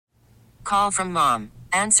call from mom.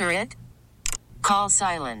 Answer it. Call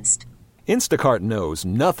silenced. Instacart knows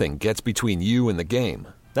nothing gets between you and the game.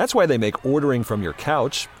 That's why they make ordering from your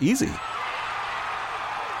couch easy.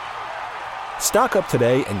 Stock up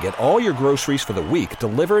today and get all your groceries for the week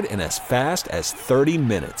delivered in as fast as 30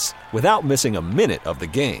 minutes without missing a minute of the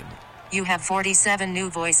game. You have 47 new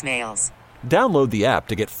voicemails. Download the app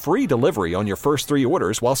to get free delivery on your first 3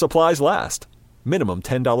 orders while supplies last. Minimum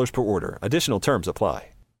 $10 per order. Additional terms apply.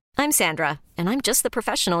 I'm Sandra, and I'm just the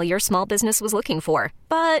professional your small business was looking for.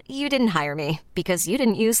 But you didn't hire me because you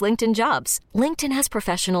didn't use LinkedIn Jobs. LinkedIn has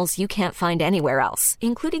professionals you can't find anywhere else,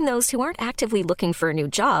 including those who aren't actively looking for a new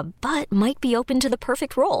job, but might be open to the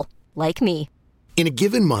perfect role, like me. In a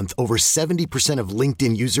given month, over 70% of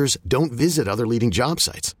LinkedIn users don't visit other leading job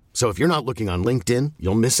sites. So if you're not looking on LinkedIn,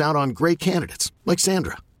 you'll miss out on great candidates like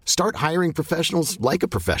Sandra. Start hiring professionals like a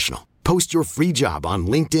professional. Post your free job on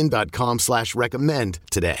linkedin.com/recommend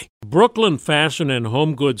today. Brooklyn fashion and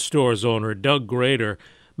home goods stores owner Doug Grader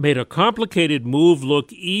made a complicated move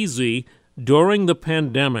look easy during the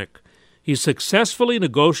pandemic. He successfully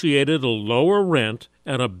negotiated a lower rent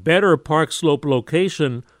at a better Park Slope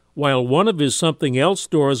location while one of his something else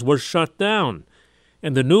stores was shut down.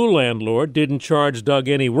 And the new landlord didn't charge Doug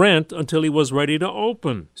any rent until he was ready to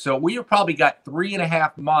open. So we probably got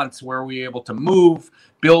 3.5 months where we were able to move,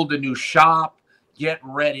 build a new shop, get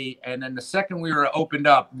ready. And then the second we were opened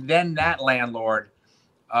up, then that landlord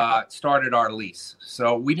started our lease.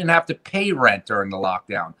 So we didn't have to pay rent during the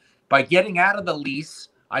lockdown. By getting out of the lease,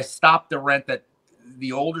 I stopped the rent at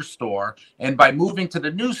the older store. And by moving to the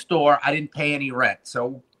new store, I didn't pay any rent.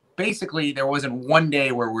 So basically, there wasn't one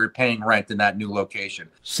day where we were paying rent in that new location.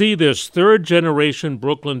 See this third-generation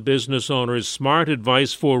Brooklyn business owner's smart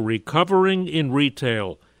advice for recovering in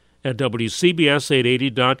retail at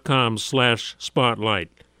WCBS880.com/spotlight.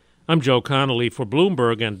 I'm Joe Connolly for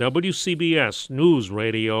Bloomberg and WCBS News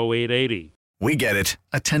Radio 880. We get it.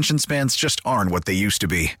 Attention spans just aren't what they used to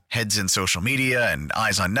be. Heads in social media and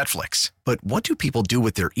eyes on Netflix. But what do people do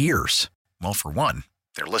with their ears? Well, for one,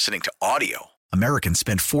 they're listening to audio. Americans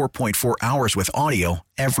spend 4.4 hours with audio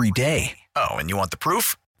every day. Oh, and you want the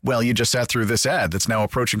proof? Well, you just sat through this ad that's now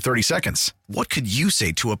approaching 30 seconds. What could you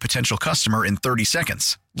say to a potential customer in 30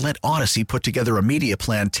 seconds? Let Odyssey put together a media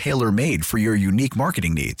plan tailor-made for your unique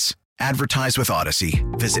marketing needs. Advertise with Odyssey.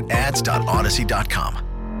 Visit ads.odyssey.com.